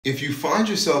If you find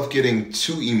yourself getting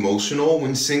too emotional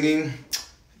when singing,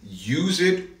 use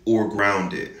it or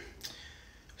ground it.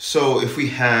 So if we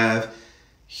have,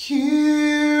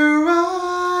 here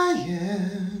I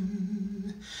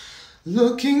am,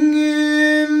 looking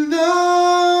in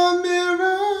the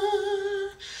mirror.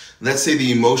 Let's say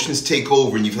the emotions take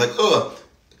over and you feel like, ugh.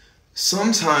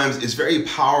 Sometimes it's very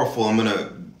powerful. I'm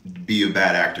gonna be a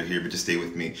bad actor here, but just stay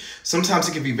with me. Sometimes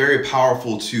it can be very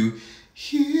powerful to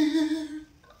hear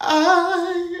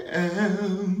I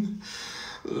am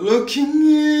looking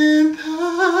in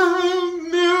the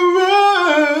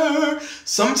mirror.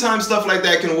 Sometimes stuff like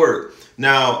that can work.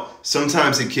 Now,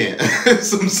 sometimes it can't.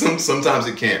 Sometimes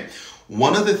it can't.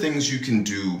 One of the things you can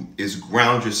do is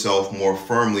ground yourself more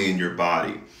firmly in your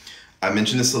body. I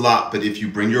mention this a lot, but if you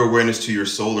bring your awareness to your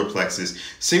solar plexus,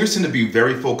 singers tend to be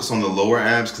very focused on the lower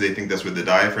abs because they think that's where the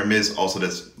diaphragm is. Also,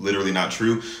 that's literally not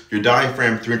true. Your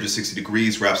diaphragm, 360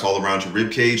 degrees, wraps all around your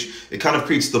rib cage. It kind of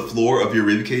creates the floor of your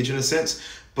rib cage in a sense.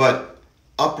 But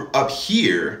up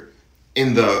here,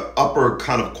 in the upper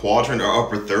kind of quadrant or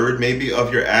upper third maybe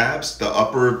of your abs, the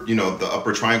upper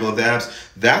triangle of the abs,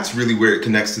 that's really where it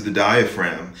connects to the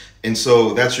diaphragm. And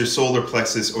so that's your solar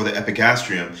plexus or the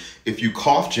epigastrium. If you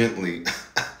cough gently,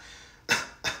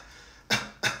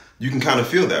 you can kind of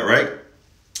feel that, right?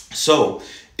 So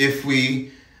if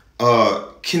we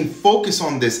can focus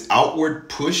on this outward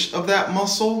push of that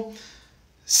muscle,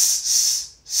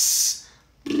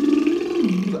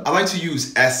 I like to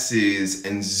use S's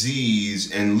and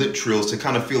Z's and lip trills to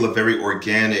kind of feel a very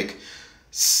organic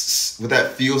what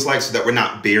that feels like so that we're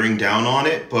not bearing down on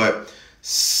it, but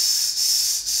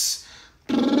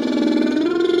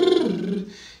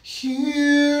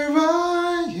here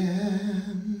I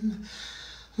am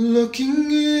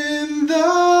looking in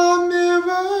the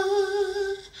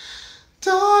mirror,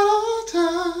 da,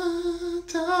 da,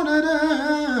 da, da,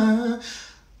 da.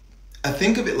 I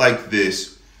think of it like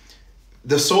this.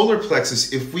 The solar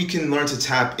plexus, if we can learn to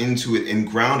tap into it and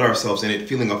ground ourselves in it,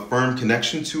 feeling a firm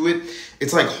connection to it,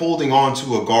 it's like holding on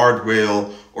to a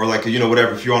guardrail or like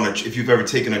whatever. If you've ever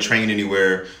taken a train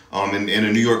anywhere, in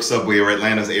a New York subway or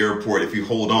Atlanta's airport, if you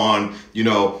hold on,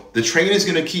 the train is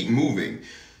going to keep moving.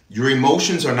 Your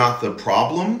emotions are not the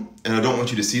problem, and I don't want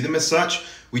you to see them as such.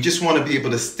 We just want to be able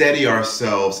to steady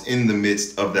ourselves in the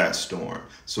midst of that storm.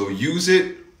 So use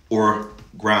it or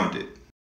ground it.